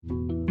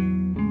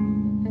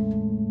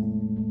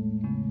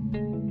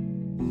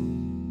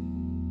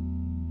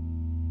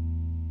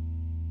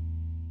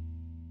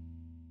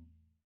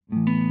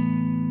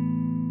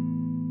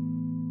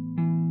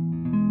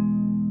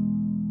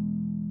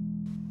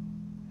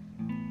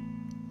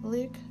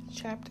Luke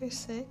chapter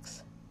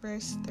 6,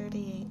 verse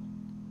 38.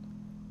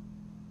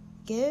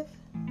 Give,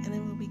 and it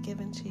will be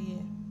given to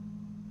you.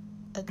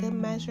 A good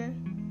measure,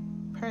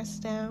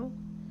 pressed down,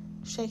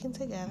 shaken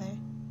together,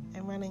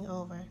 and running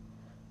over,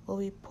 will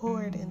be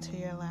poured into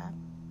your lap.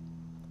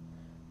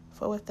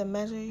 For with the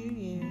measure you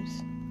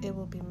use, it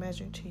will be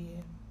measured to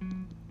you.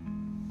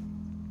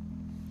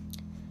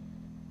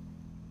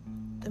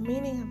 The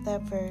meaning of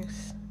that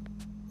verse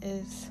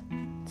is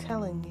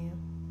telling you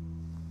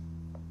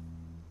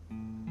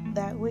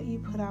that what you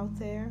put out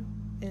there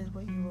is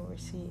what you will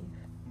receive.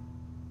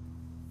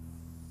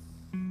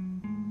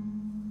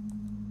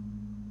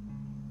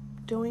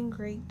 Doing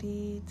great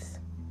deeds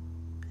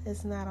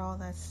is not all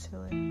that's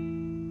to it.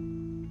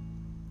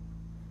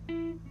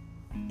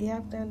 You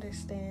have to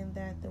understand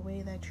that the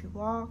way that you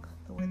walk,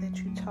 the way that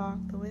you talk,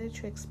 the way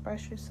that you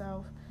express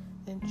yourself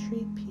and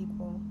treat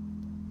people,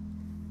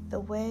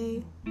 the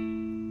way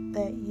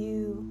that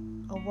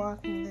you are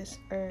walking this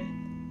earth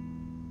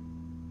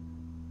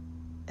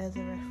as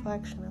a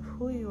reflection of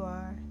who you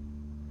are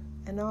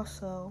and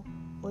also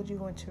what you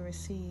want to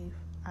receive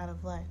out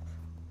of life.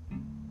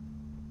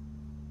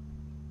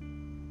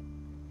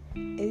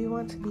 If you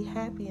want to be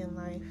happy in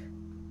life,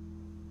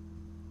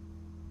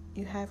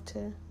 you have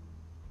to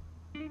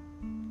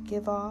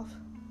give off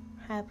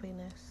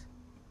happiness.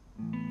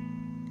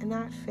 And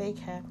not fake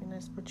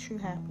happiness, but true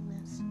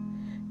happiness.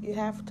 You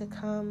have to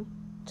come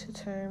to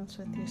terms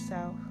with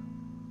yourself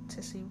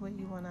to see what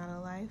you want out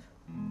of life,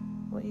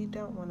 what you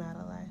don't want out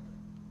of life.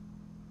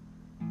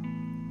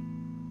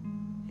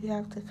 You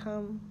have to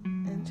come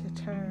into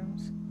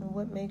terms with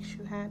what makes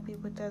you happy,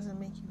 what doesn't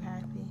make you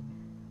happy,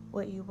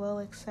 what you will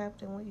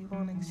accept and what you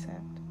won't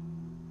accept.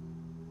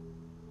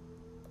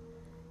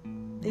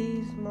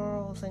 These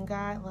morals and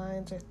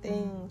guidelines are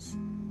things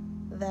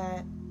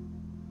that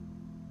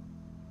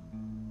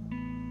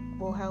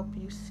will help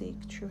you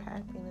seek true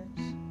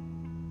happiness.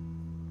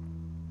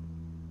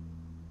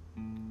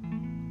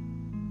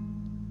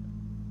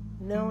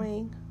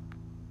 Knowing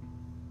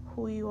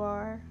who you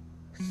are,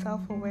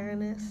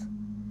 self-awareness,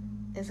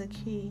 is a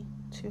key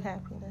to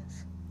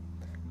happiness.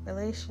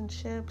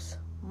 Relationships,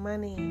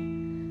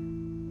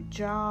 money,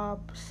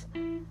 jobs,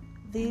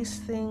 these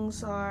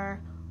things are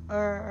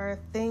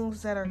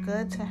things that are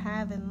good to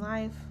have in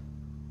life,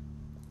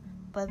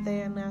 but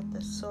they are not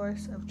the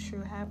source of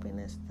true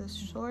happiness. The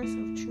source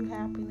of true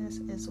happiness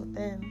is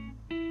within.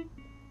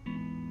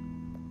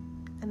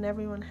 And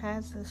everyone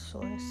has this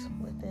source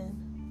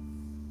within.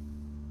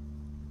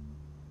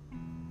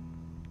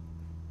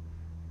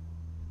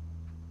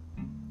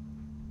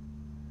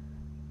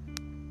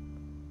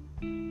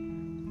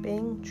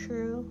 Being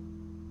true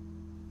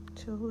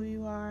to who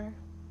you are,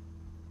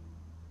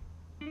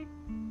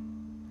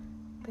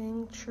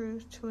 being true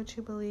to what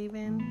you believe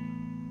in,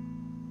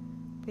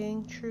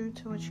 being true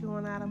to what you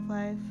want out of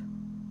life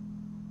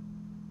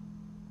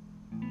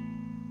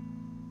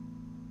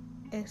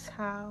is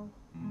how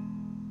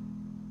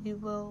you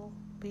will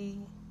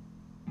be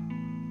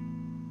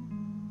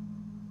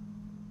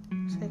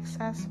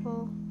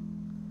successful,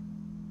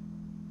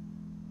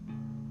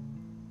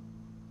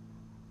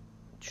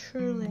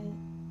 truly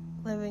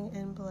living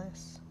in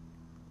bliss.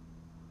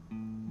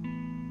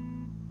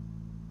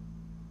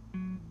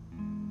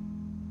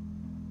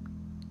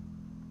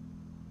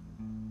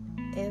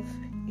 If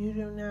you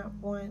do not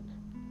want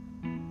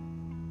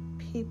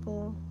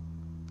people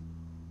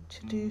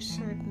to do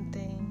certain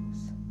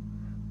things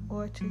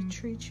or to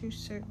treat you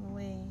certain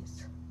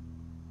ways,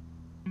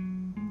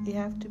 you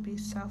have to be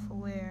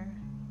self-aware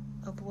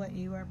of what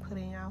you are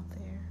putting out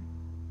there.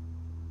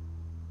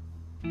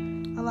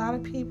 A lot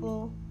of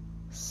people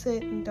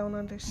sit and don't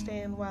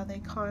understand why they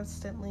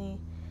constantly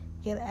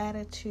get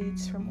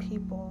attitudes from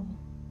people,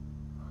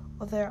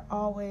 or they're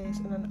always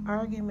in an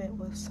argument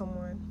with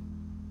someone.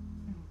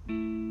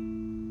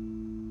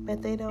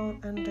 But they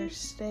don't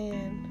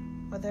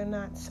understand, or they're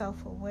not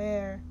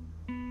self-aware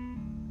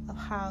of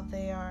how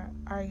they are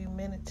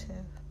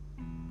argumentative,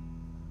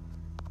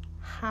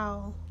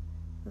 how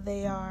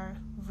they are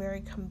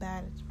very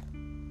combative.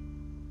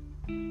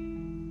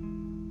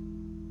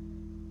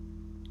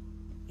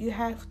 You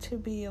have to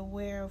be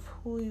aware of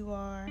who you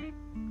are,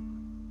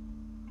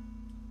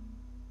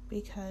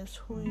 because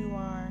who you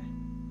are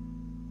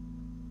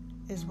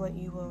is what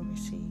you will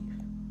receive.